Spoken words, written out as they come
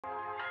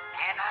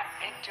I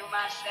think to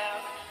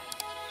myself,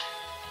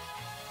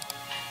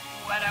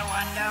 what a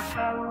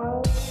wonderful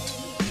world.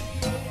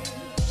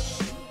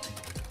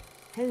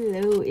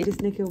 Hello, it is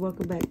Nikki.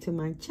 Welcome back to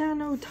my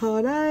channel.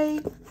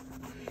 Today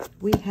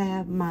we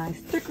have my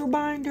sticker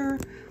binder.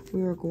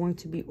 We are going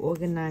to be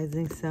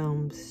organizing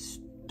some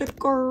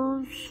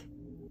stickers.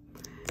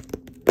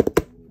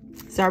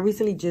 So I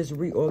recently just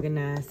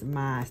reorganized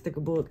my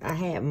sticker book. I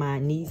had my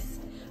niece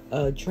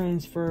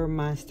transfer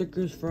my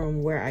stickers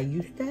from where I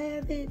used to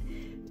have it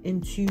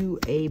into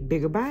a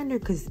bigger binder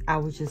because I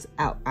was just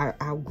I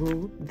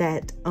outgrew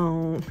that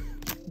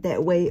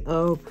that way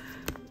of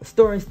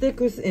storing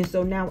stickers, and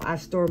so now I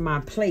store my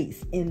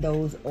plates in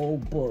those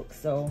old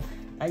books. So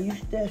I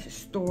used to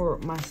store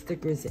my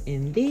stickers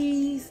in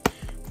these,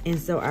 and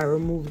so I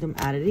removed them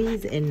out of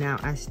these, and now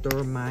I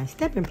store my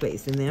stepping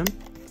plates in them.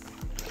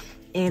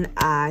 And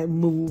I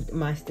moved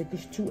my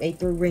stickers to a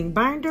 3-ring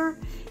binder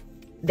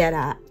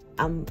that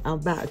I'm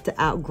about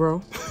to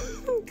outgrow.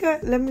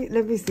 let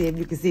me see if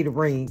you can see the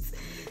rings,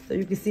 so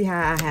you can see how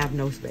I have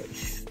no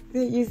space.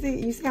 You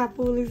see how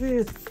full this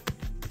is.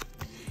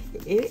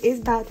 It's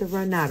about to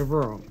run out of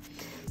room.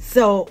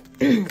 So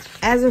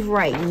as of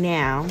right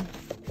now,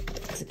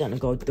 it's gonna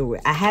go through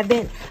it. I have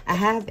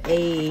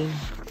a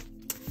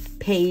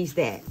page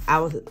that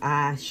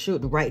I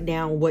should write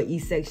down what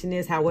each section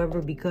is.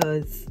 However,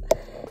 because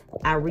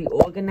I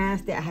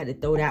reorganized it, I had to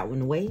throw that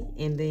one away,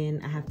 and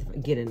then I have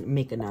to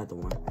make another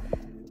one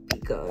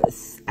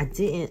because I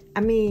didn't.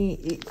 I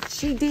mean,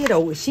 she did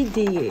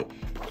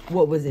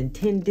what was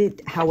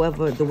intended.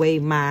 However, the way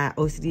my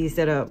OCD is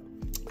set up,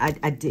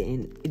 it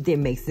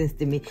didn't make sense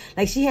to me.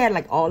 Like, she had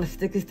like all the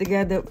stickers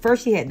together.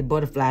 First she had the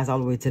butterflies all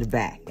the way to the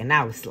back, and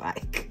I was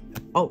like,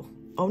 oh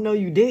no,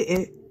 you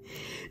didn't.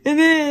 And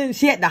then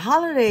she had the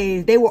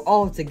holidays, they were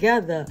all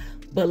together,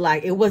 but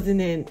like it wasn't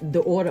in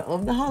the order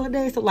of the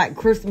holidays. So like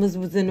Christmas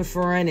was in the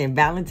front and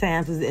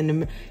Valentine's was in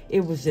the,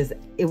 it was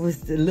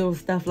the little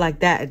stuff like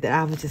that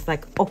I was just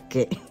like,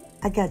 okay,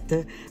 I had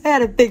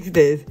to fix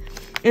this.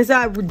 And so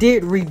I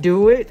did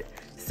redo it.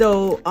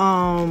 So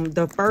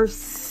the first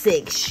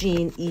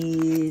section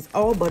is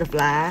all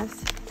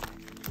butterflies.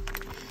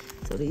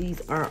 So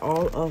these are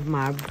all of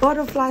my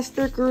butterfly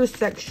stickers.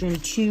 Section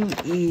 2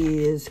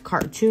 is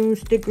cartoon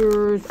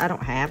stickers. I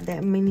don't have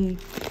that many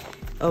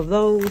of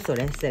those, so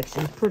that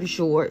section's pretty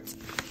short.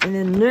 And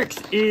then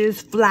next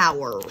is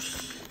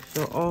flowers.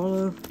 So all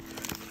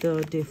of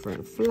the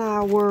different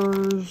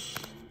flowers.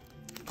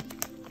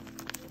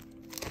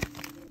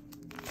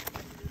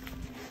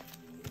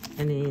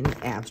 And then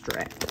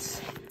abstracts.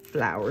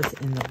 Flowers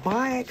in the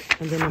back.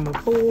 And then number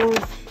 4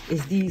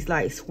 is these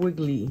like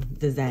squiggly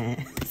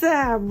designs.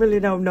 I really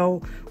don't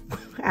know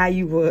how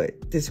you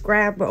would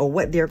describe it or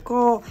what they're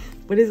called,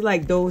 but it's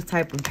like those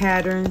type of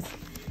patterns.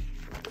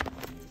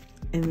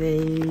 And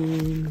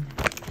then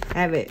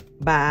have it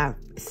by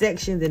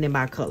sections and then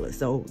by color.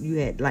 So you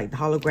had like the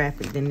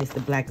holographic, then it's the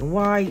black and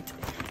white,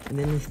 and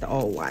then it's the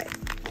all white.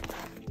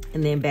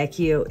 And then back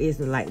here is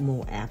like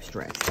more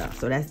abstract stuff.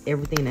 So that's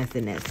everything that's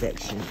in that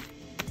section,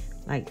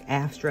 like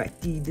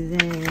abstract-y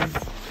designs.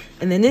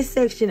 And then this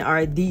section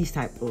are these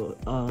type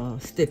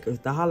of stickers,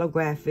 the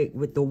holographic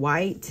with the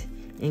white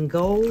and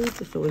gold.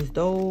 So it's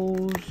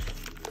those.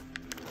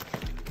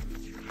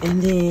 And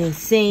then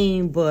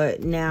same,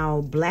 but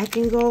now black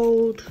and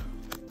gold.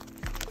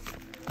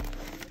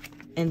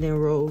 And then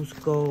rose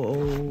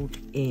gold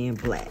and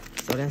black.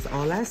 So that's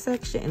all that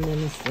section. And then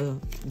it's the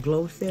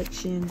glow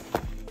section.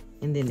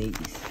 And then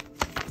these.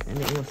 And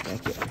then what's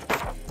back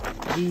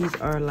here? These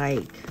are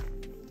like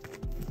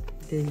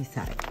these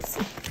types.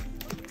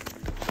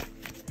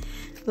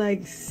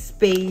 Like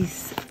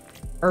space,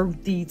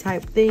 earthy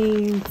type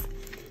things.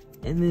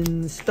 And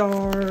then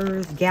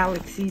stars,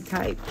 galaxy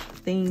type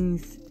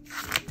things.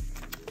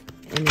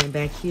 And then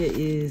back here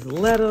is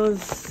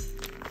letters.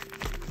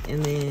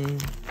 And then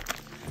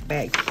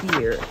back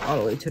here, all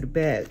the way to the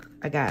back,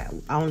 I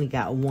only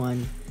got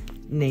one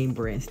name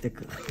brand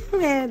sticker.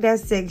 Man, that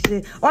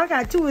section. Oh, I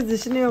got 2 of the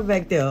Chanel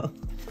back there.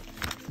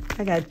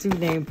 I got 2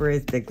 name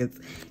brand stickers.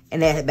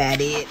 And that's about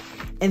it.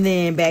 And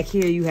then back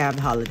here you have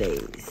the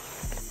holidays.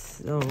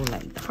 So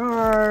like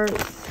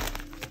hearts,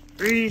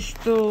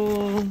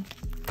 Easter,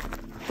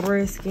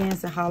 breast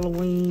cancer,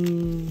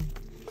 Halloween,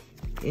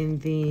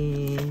 and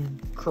then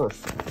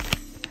Christmas.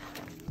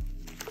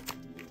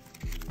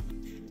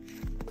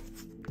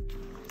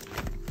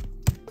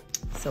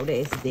 So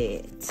that's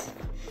that.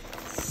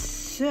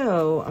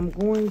 So I'm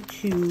going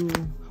to,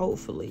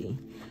 hopefully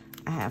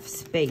I have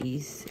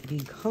space,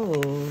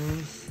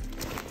 because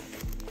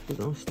we're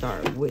gonna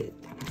start with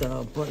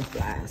the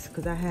butterflies,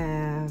 because I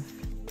have,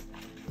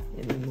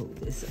 let me move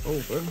this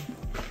over.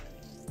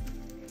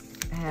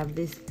 I have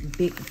this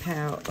big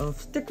pile of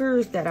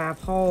stickers that I've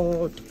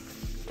hauled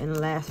in the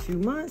last few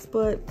months,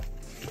 but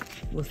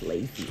was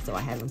lazy, so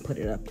I haven't put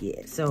it up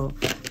yet. So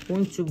I'm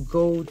going to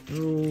go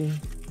through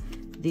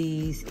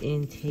these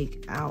and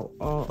take out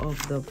all of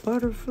the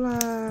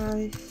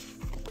butterflies.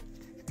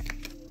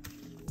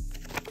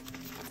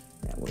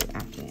 That way I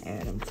can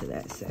add them to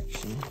that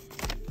section.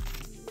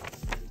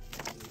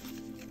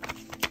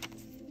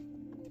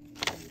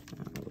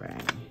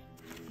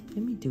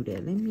 do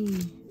that. Let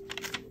me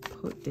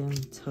put them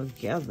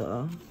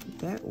together.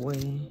 That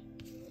way,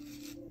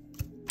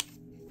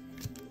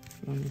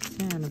 when it's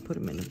time to put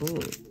them in the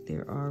book,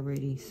 they're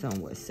already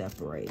somewhat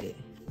separated.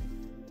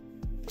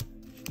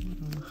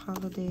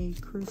 Holiday,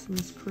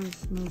 Christmas,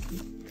 4th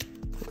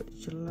of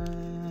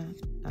July.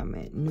 I'm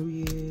at New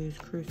Year's,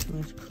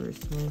 Christmas.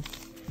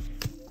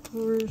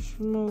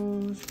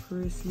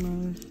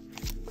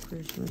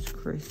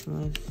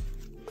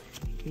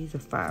 These are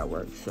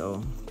fireworks,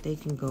 so they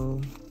can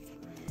go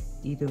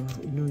either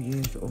New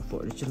Year's or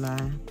 4th of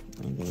July.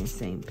 And then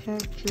St.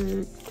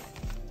 Patrick,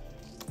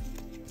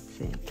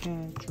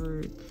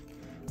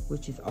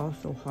 which is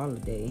also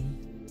holiday.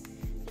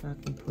 So I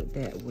can put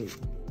that with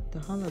the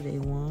holiday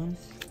ones.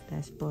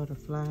 That's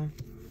butterfly.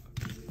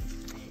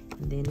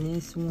 And then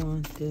this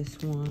one,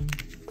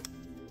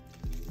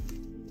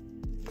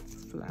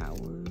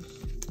 flowers,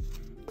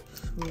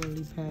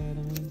 swirly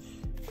patterns.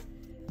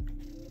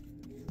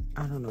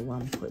 I don't know why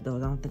I'm gonna put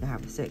those. I don't think I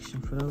have a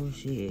section for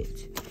those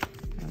yet.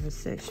 I have a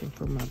section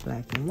for my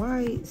black and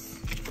whites.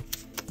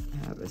 I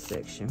have a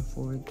section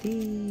for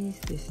these.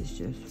 This is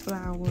just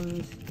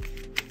flowers,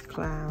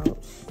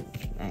 clouds,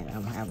 and I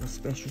don't have a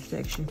special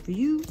section for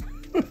you.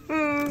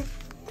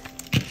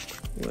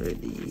 What are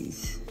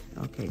these?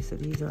 Okay, so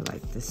these are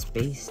like the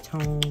space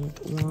toned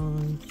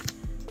ones.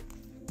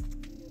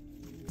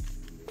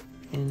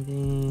 And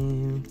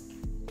then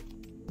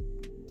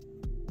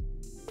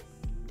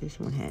this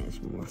one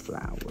has more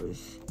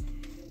flowers.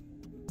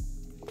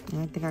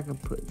 And I think I can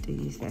put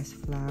these, that's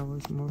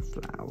flowers, more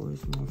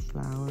flowers.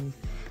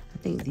 I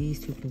think these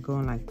two can go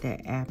in like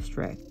that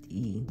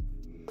abstract-y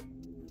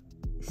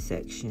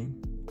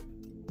section.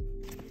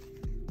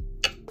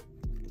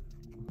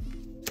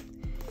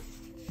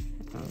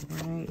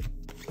 Alright,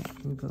 I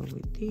can go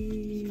with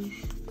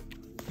these.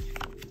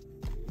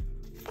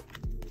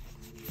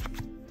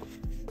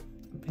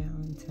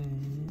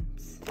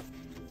 Valentine's.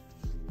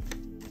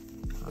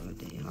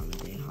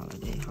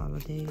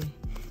 Holiday.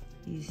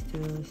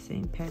 Easter,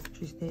 St.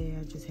 Patrick's Day.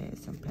 I just had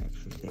St.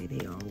 Patrick's Day.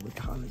 They all with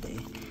holiday.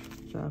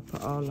 So I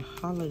put all the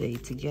holiday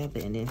together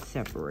and then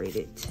separate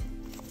it.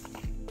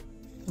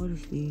 What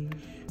is these?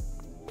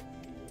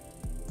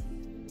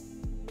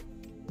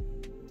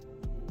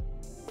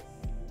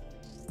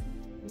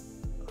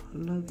 I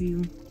love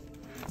you.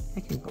 I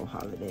can go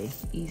holiday,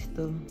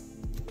 Easter, and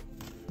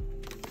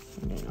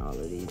then all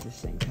of these are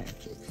St.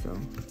 Patrick. So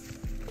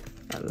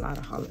got a lot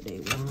of holiday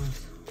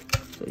ones.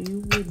 So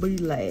you will be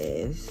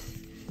last.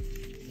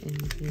 And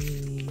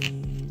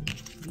then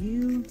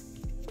you.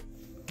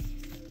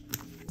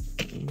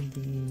 And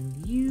then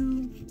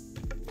you.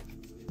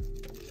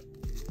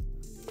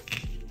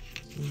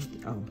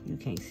 And, oh, you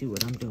can't see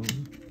what I'm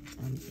doing.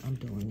 I'm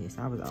doing this.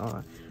 I was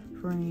all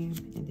frame.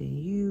 And then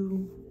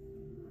you.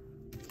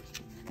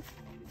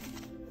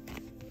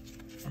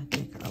 I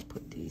think I'll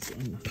put these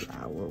in the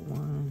flower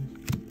one.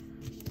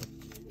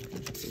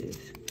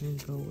 This can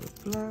go with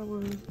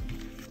flowers.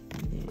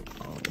 And then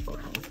all of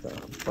the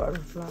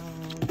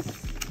butterflies.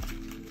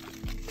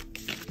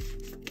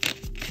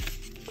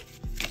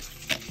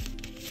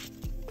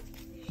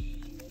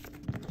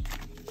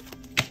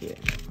 Yeah.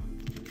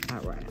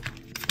 All right.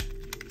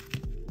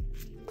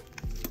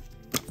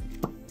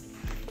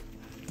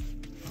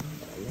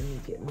 Let me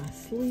get my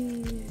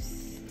sleeves.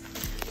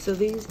 So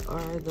these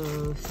are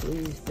the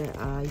sleeves that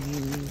I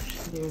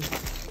use. They're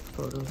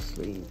photo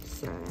sleeve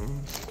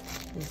size.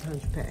 This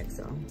 100 pack,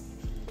 so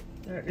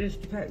that is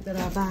the pack that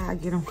I buy. I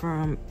get them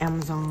from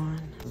Amazon.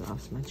 I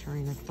lost my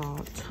train of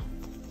thought.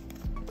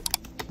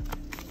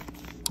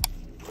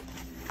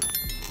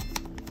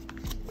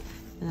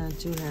 And I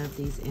do have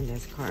these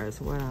index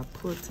cards what I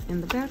put in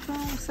the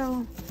background,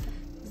 so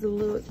it's a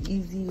little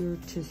easier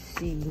to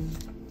see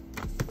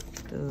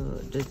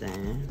the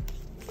design.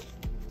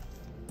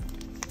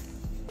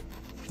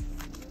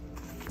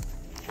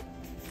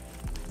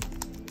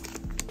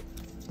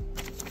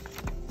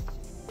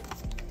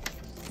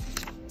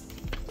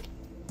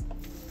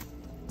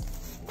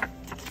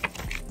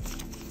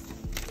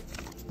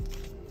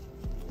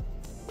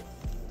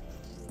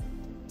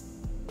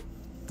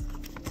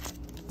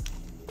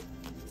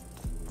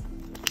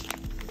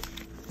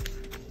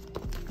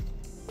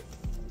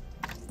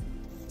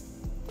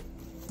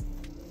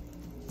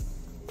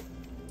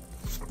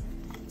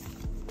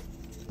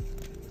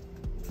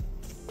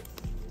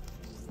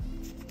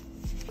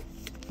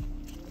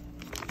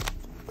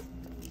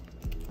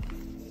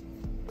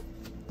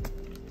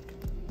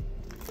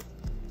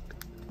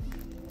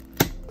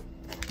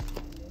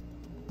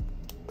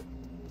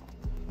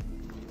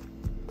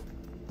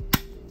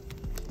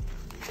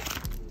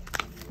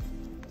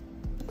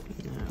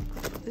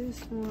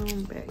 This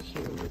one back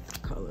here with the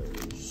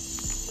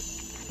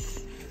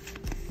colors.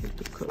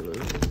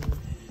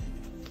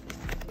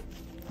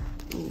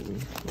 Ooh,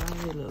 why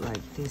does it look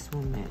like this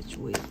one match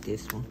with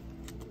this one?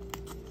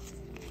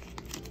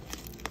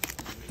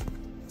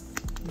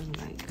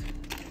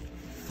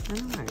 I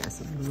know I got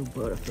some blue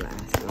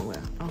butterflies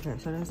somewhere. Okay,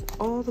 so that's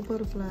all the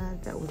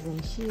butterflies that was in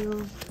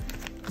here.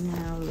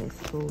 Now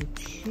let's go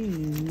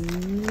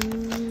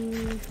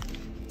to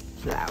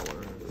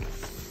flowers.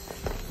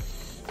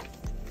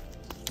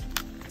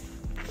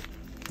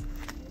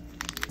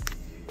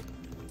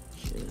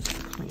 Just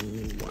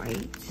plain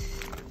white.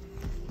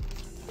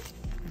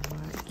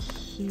 Right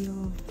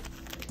here.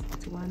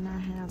 Do I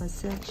not have a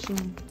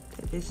section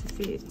that this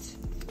fits?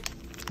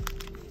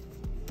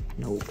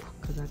 Nope,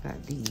 because I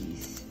got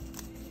these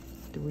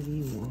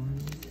 3D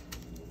ones.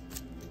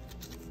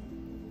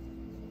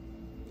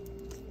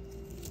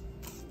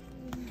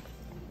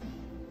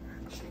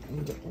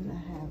 And then I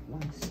have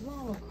my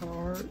smaller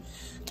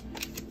cards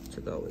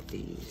to go with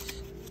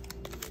these.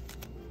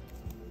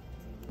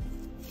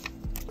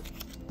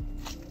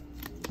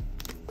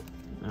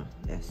 No,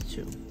 that's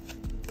 2.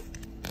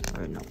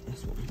 Or no,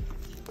 that's 1.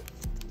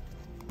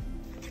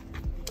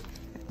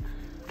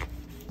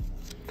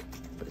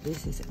 But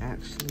this is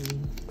actually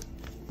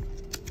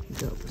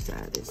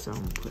double-sided, so I'm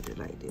gonna put it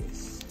like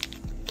this.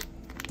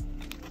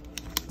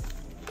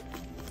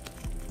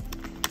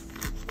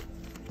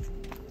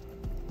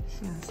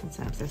 Yeah,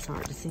 sometimes that's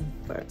hard to see,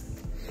 but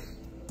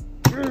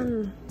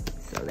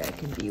so that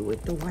can be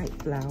with the white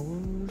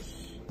flowers.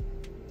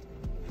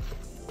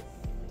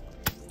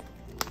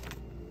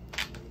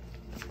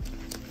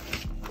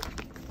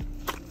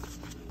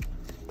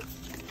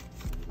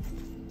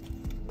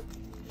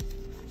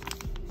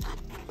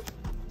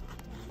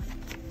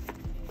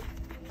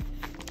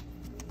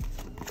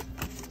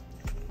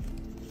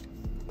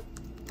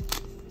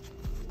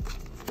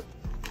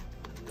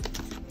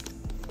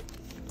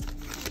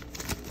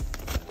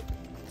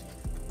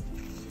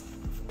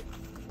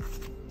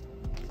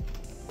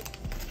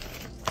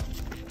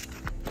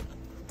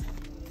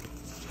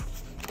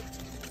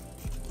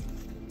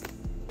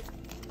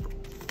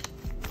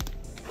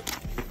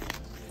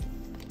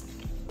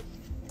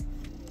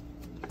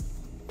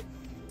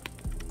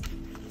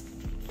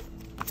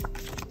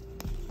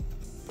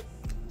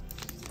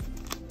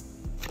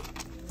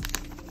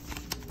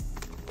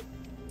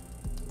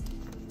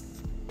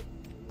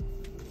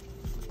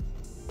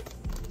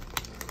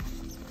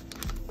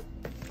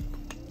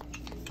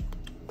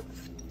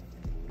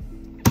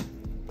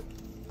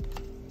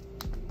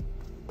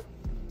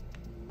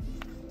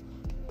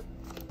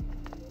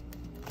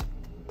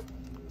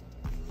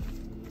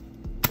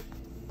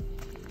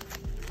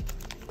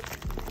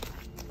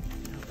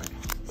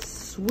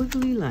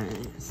 Swiggly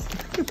lines.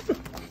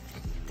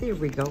 There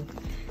we go.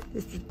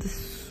 This is the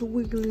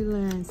swiggly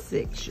line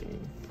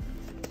section.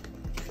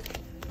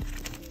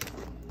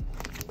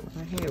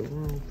 I had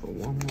room for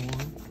one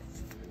more,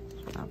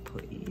 so I'll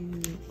put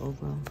you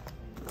over.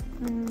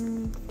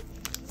 And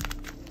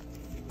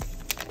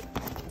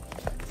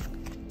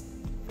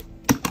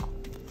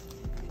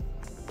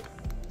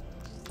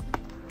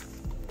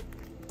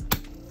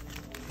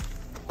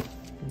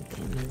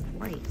then the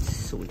white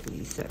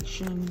swiggly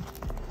section.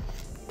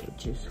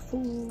 Which is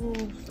full,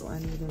 so I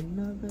need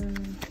another.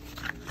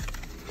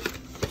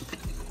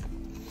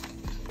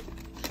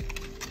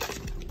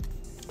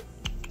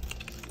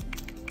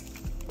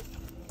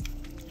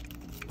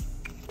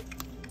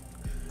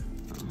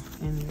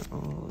 And they're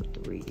all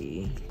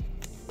 3D.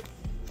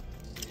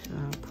 So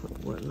I'll put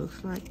what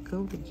looks like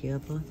go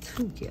together.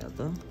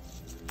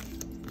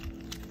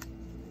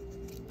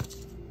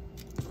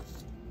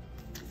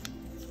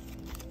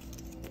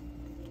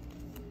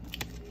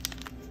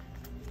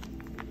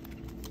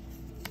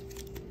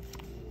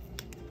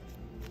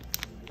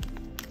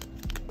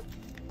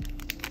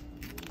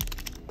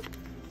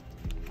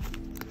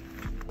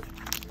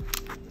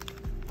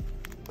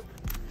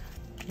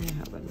 I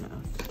have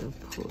enough to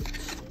put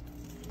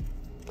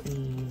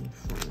in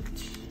front.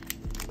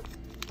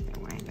 That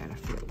way I ain't gotta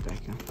flip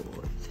back and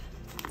forth.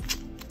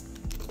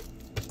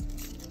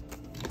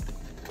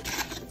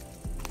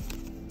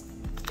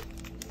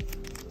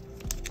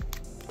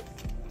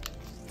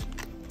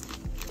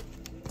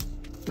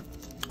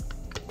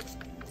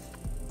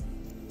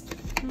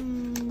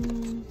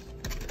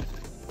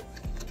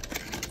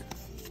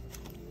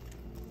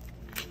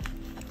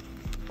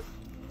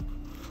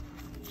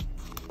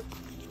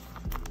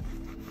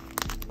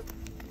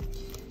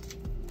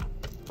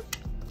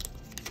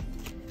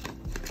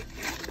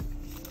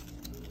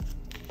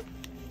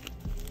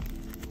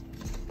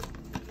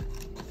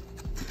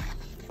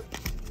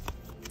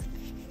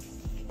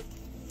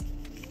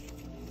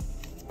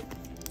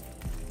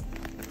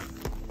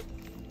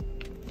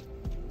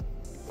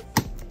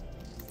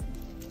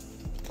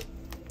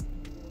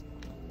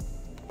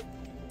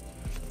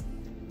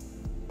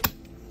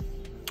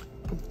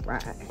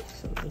 Right,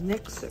 so the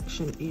next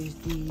section is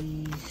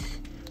these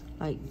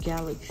like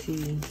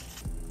galaxy-ish,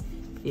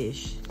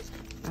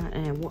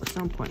 and at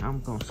some point I'm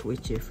gonna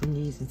switch it from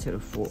these into the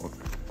 4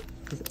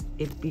 because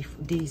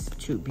these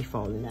two be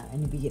falling out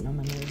and it be getting on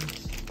my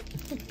nerves.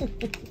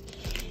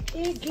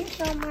 It gets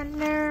on my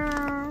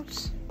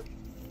nerves.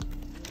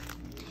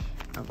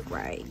 All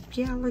right,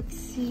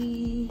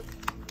 galaxy.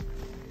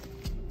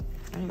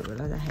 I didn't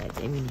realize I had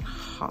that many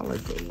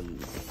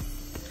holidays.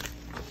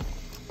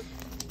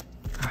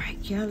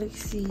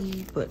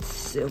 Galaxy, but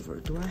silver.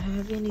 Do I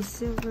have any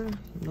silver?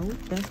 Nope,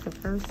 that's the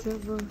first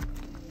silver.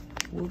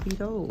 Will be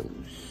those.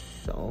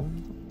 So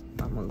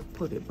I'm gonna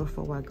put it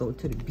before I go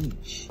to the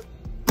beach.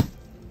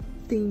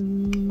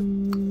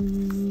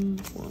 Ding.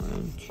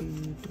 1,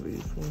 2, 3,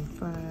 4,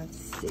 5,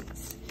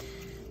 6.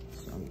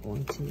 So I'm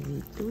going to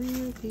need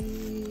 3 of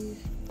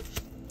these.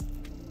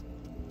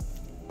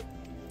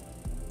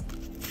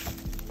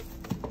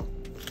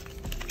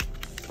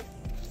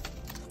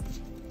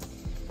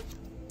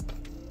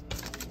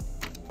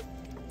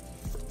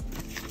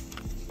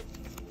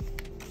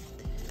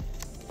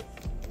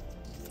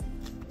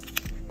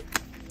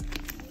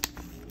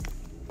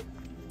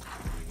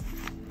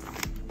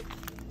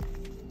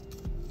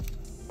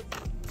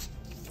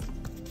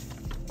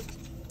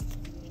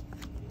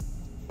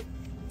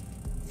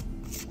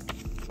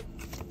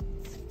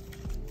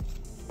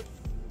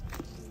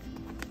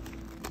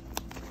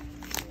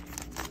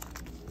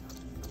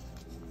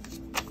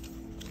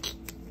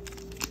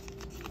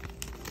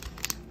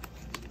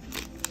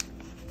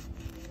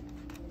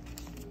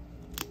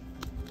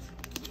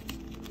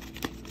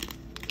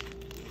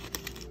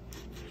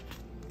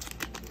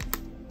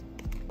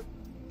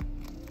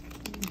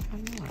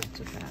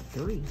 About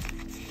 3.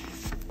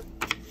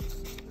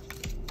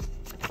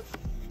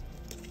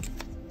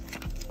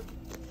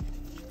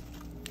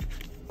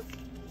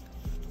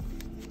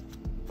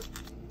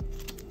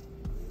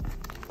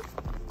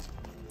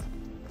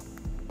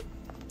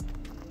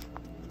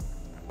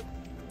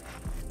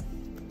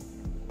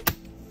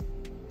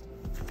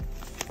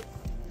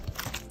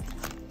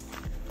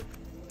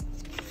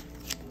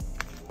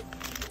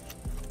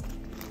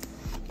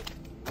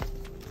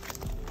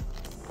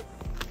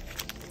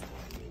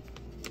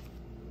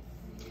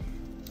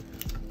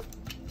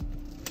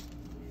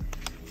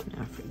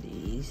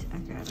 I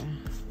gotta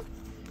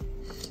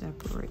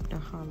separate the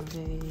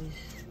holidays.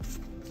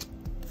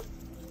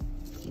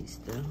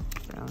 Easter,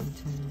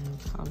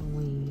 Valentine's,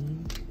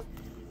 Halloween.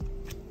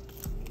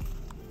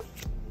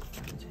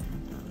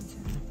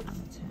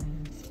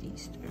 Valentine's,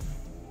 Easter.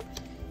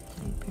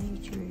 St.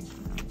 Patrick's,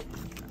 Valentine's.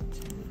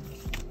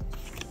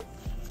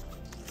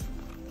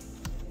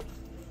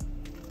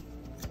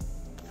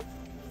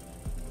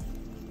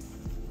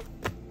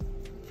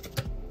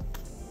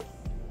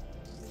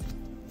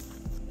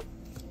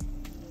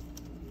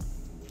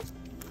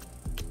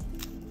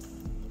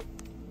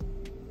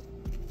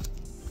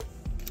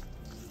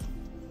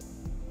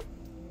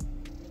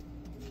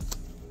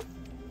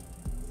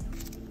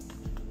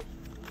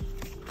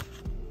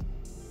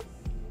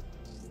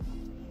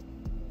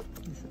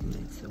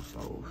 Mix of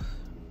both.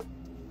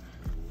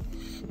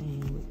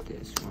 Same with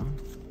this one.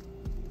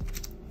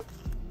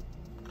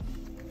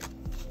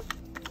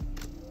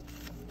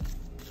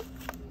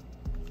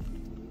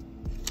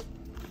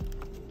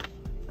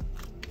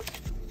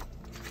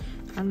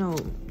 I know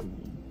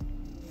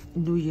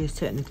New Year's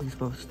technically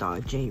supposed to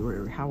start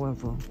January.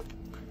 However,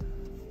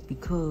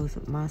 because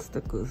my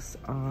stickers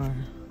are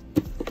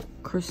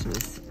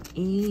Christmas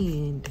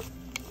and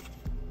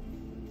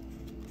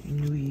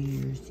New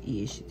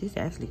Year's-ish. This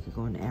actually could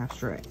go in the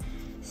abstract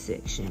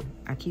section.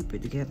 I keep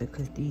it together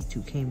because these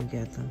two came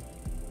together.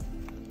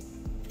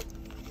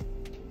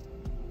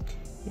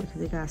 Yeah, because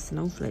they got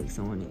snowflakes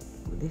on it.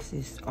 This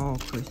is all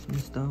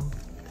Christmas though.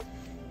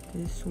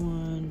 This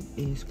one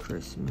is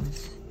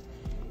Christmas.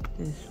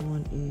 This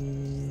one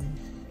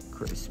is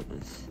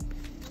Christmas.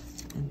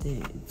 And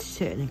then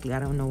technically I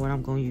don't know what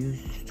I'm going to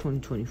use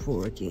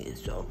 2024 again.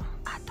 So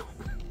I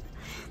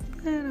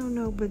don't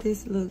know, but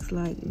this looks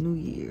like New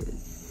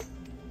Year's.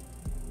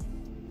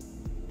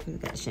 I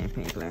got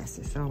champagne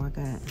glasses, so I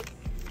got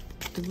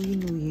 3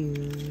 New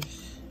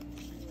Year's,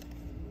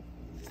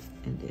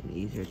 and then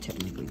these are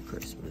technically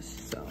Christmas.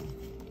 So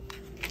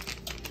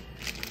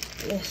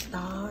let's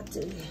start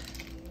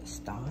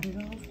it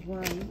off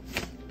right.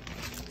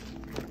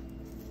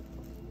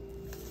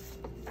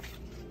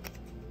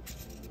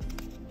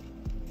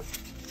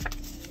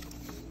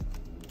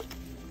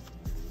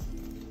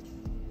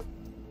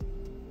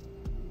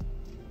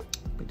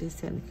 But this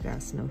technically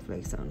got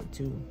snowflakes on it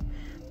too.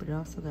 But it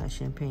also got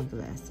champagne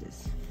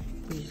glasses.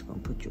 We're just gonna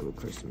put you with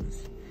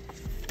Christmas.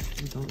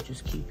 We're gonna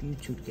just keep you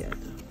two together.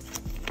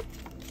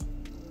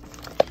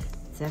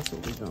 That's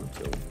what we're gonna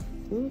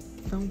do. Ooh,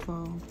 don't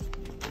fall.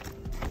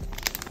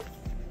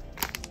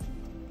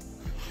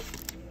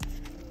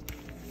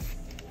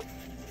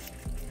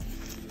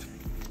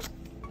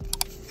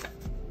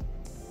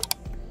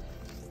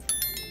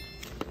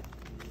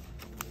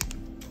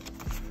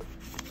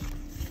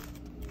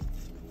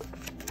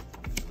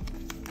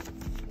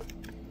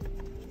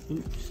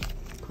 Oops,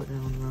 put it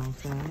on the wrong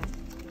side.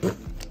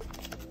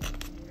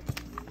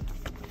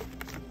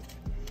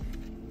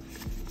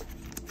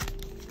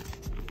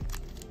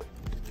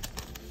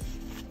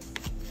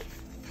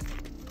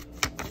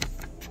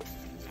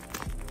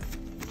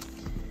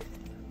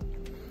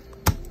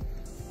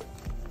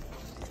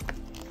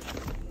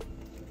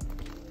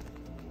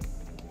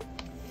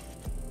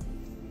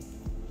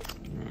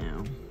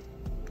 Now,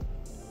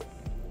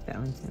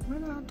 Valentine, what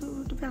do I do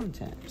with the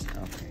Valentines?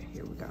 Okay,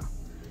 here we go.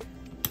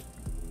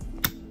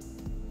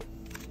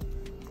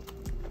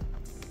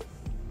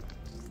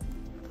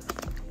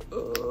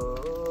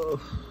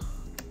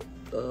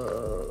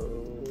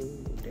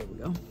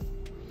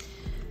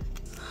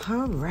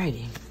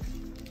 Alrighty.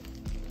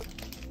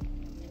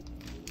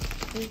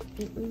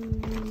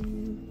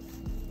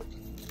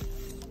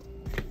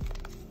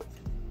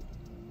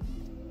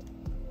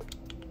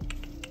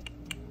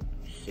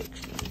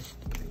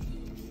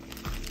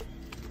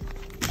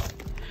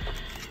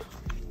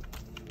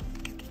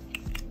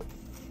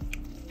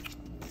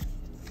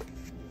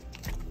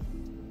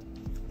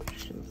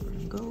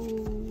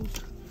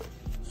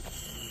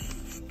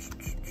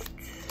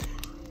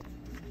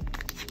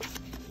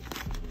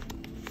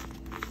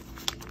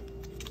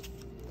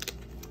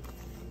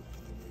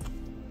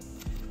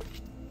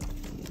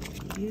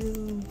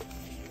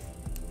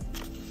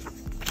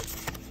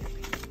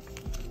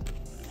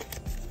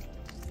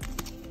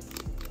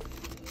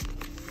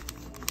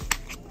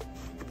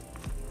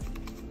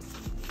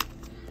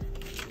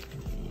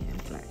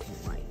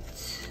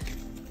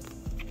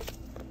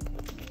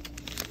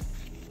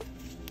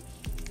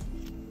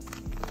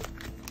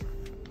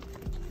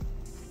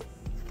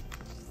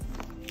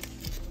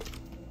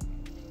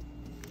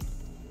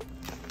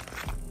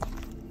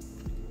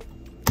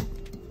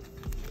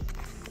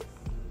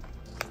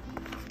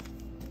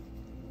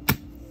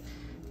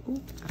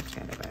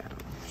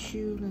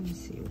 Let me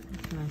see.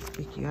 What can I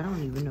stick you? I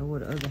don't even know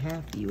where the other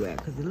half of you at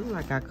because it looked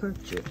like I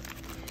cooked you.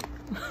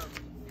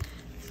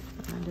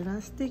 Did I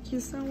stick you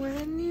somewhere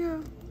in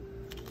here?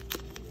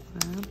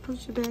 I'll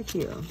put you back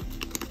here.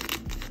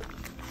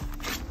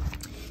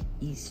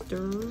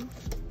 Easter.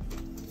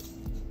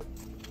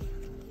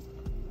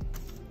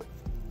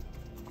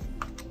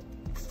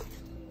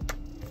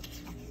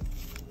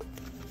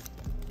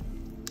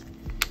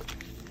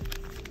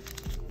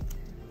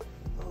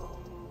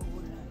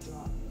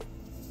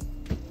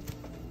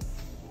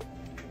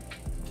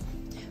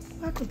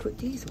 I could put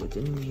these with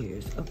the New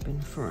Year's up in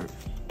front.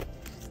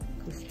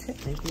 Because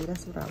technically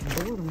that's what I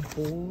bought them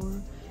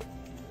for.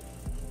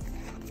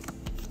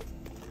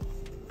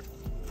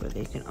 But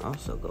they can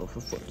also go for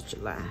 4th of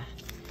July.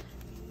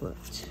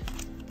 But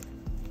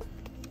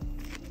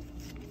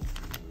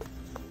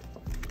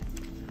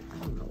I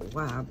don't know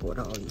why I bought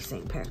all these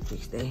St.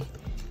 Patrick's Day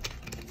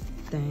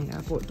thing.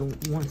 I bought the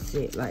one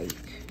set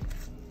like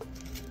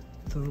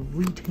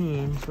 3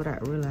 times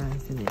without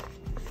realizing it.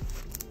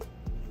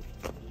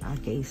 I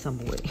gave some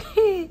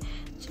away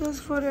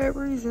just for that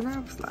reason. I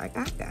was like,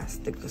 I got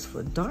stickers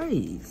for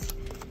days.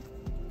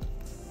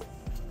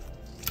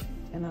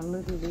 And I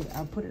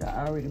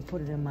already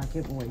put it in my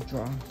giveaway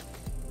drawer.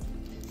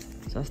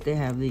 So I still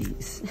have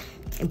these.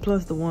 And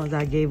plus the ones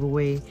I gave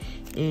away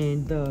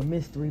in the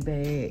mystery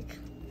bag.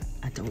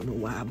 I don't know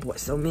why I bought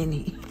so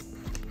many.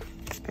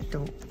 I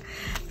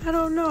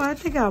don't know. I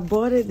think I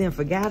bought it, then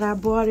forgot I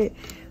bought it.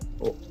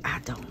 Oh, I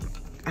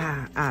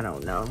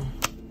don't know.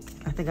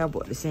 I think I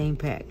bought the same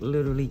pack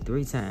literally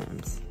 3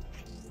 times.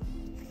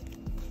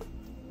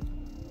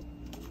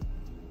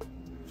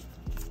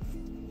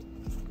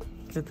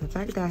 But the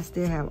fact that I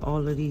still have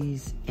all of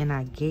these and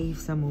I gave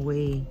some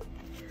away,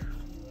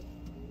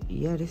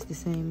 yeah, it's the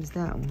same as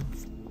that one.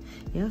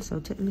 Yeah, so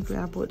technically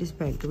I bought this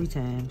pack 3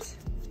 times.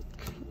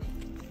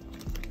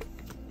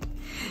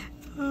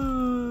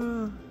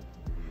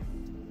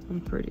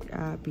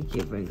 I'll be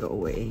giving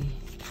away.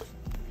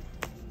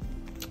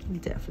 I'm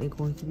definitely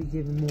going to be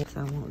giving more.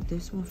 So I want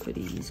this one for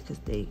these because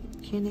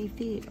can they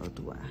fit or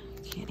do I?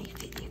 Can they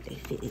fit? If they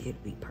fit, it'll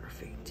be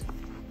perfect.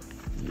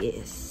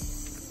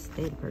 Yes,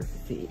 they the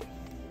perfect fit.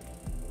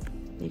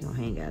 They gonna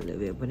hang out a little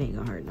bit, but it ain't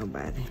gonna hurt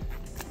nobody.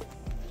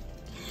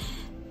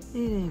 It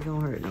ain't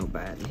gonna hurt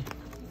nobody.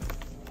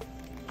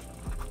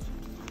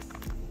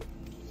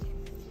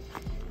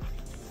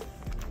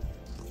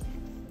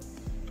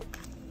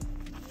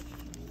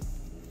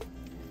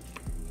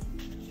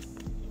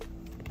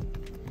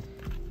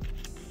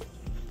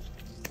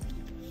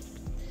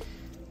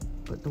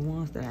 But the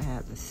ones that I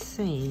have the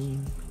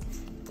same,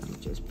 let me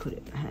just put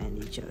it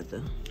behind each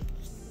other.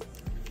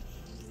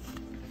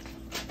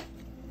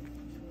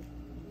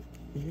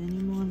 Is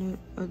any one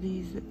of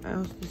these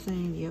else the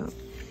same? Yep.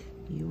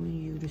 You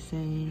and you the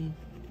same.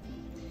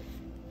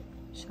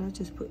 Should I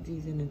just put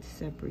these in a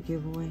separate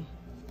giveaway?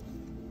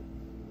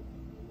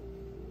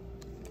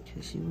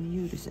 Because you and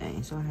you the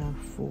same. So I have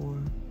 4.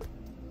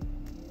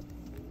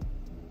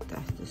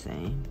 That's the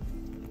same.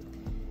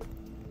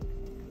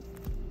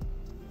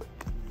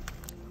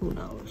 Who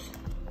knows?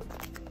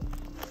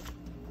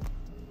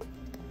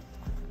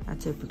 I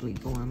typically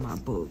go in my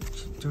book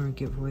during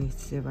giveaways to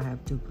see if I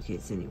have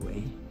duplicates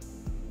anyway.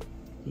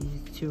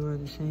 These 2 are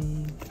the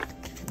same.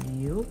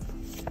 Yup.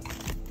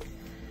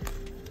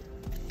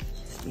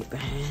 Just leave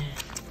behind.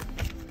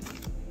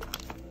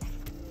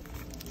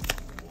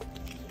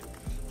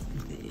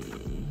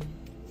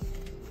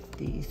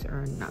 These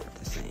are not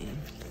the same.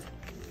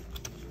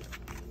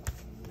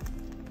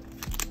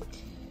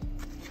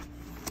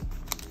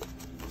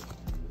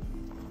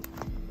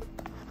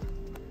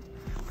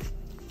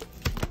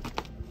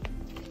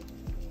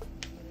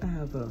 I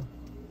have a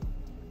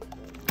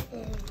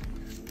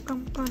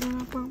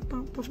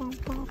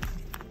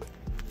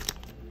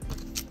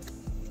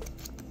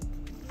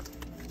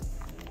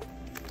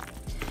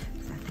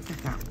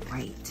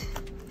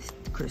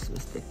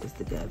Christmas stickers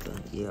together.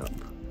 Yep.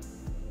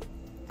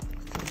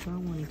 So if I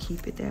want to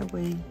keep it that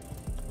way,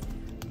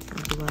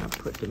 how do I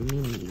put the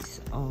minis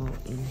all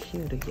in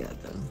here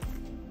together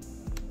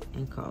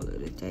and call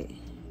it a day?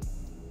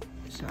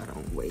 So I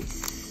don't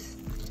waste.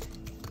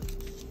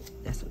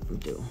 That's what I'm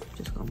doing.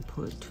 Just gonna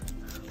put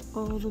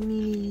all the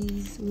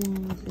minis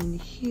ones in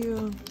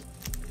here.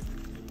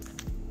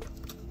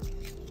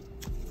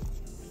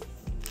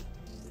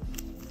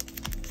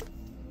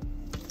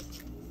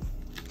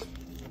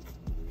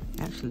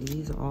 Actually,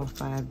 these are all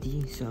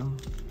 5D, so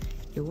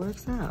it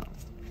works out.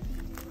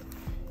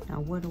 Now,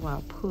 where do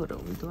I put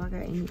them? Do I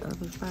got any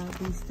other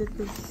 5D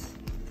stickers?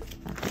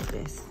 I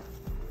think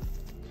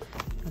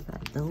I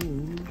got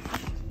those.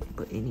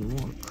 But any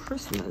more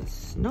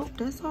Christmas? Nope,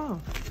 that's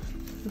all.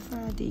 The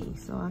 5D.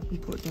 So I can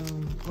put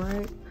them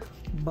right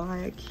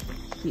back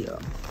here.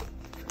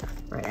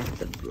 Right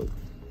after the blue.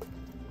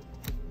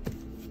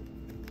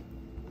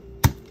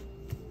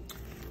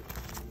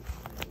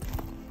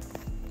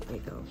 They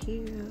go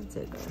here,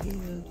 they go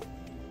here.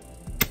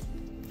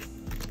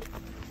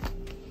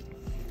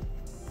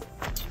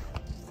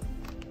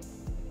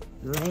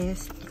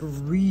 Last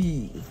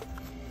 3.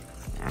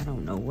 I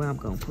don't know where I'm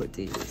gonna put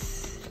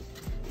this.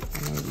 I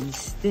know these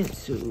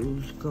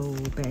stencils go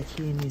back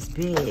here in this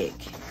bag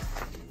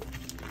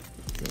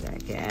that I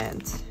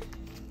got.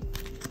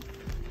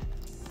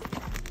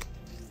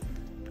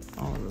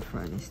 All the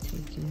front is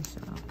taken,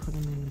 so I'll put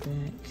them in the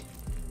back.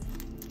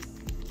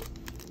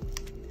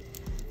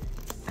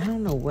 I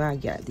don't know where I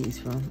got these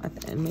from.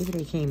 Maybe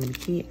they came in the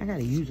kit. I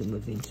gotta use them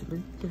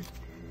eventually.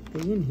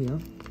 They're in here.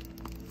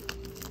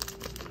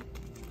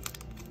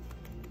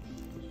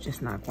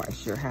 Just not quite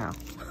sure how.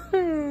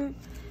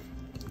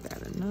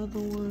 Got another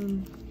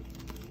one.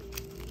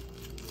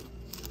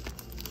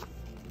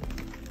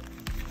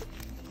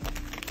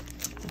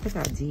 I think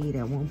I did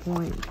at one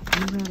point. You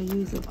know how to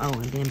use them? Oh,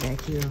 and then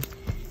back here,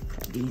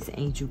 got these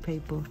angel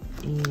paper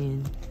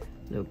and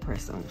little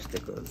press-on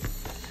stickers.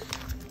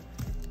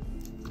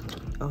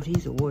 Oh,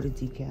 these are water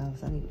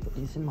decals. I need to put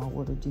this in my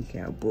water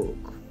decal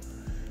book.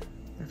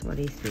 That's why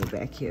they still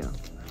back here.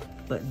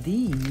 But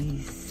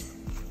these,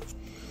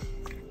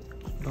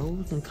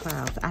 bows and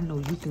clouds, I know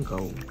you can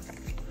go.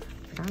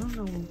 But I don't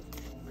know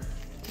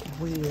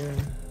where.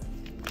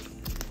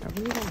 I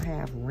really don't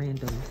have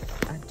randoms.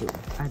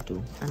 I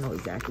do. I know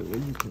exactly where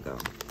you can go.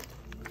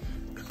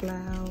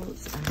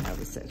 Clouds, I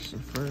have a section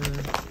for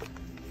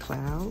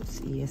clouds.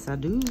 Yes, I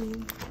do.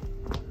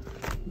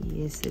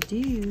 Yes, I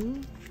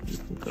do. You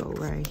can go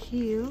right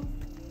here.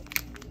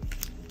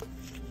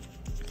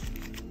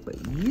 But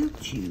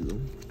YouTube,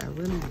 I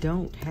really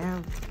don't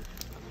have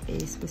a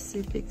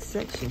specific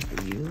section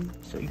for you.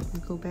 So you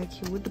can go back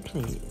here with the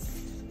planets.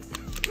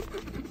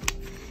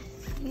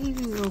 You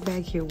can go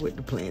back here with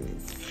the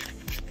planets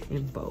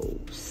and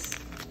bulbs.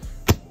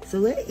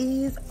 So that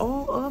is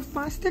all of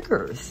my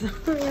stickers.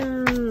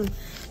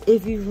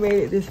 If you've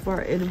made it this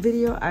far in the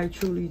video, I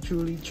truly,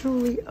 truly,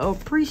 truly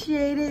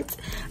appreciate it.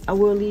 I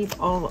will leave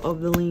all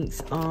of the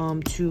links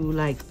to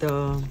like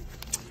the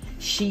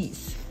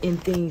sheets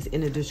and things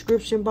in the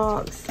description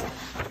box.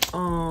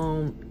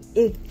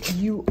 If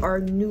you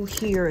are new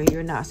here and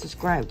you're not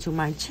subscribed to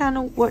my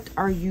channel, what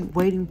are you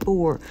waiting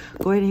for?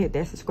 Go ahead and hit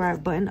that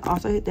subscribe button.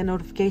 Also hit that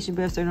notification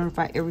bell so you're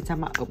notified every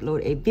time I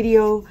upload a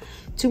video.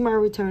 To my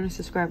returning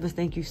subscribers,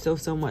 thank you so,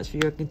 so much for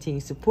your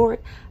continued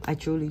support. I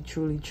truly,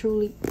 truly,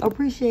 truly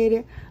appreciate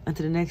it.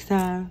 Until the next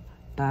time,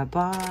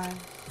 bye-bye.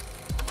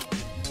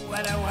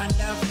 What a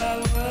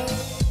wonderful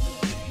world.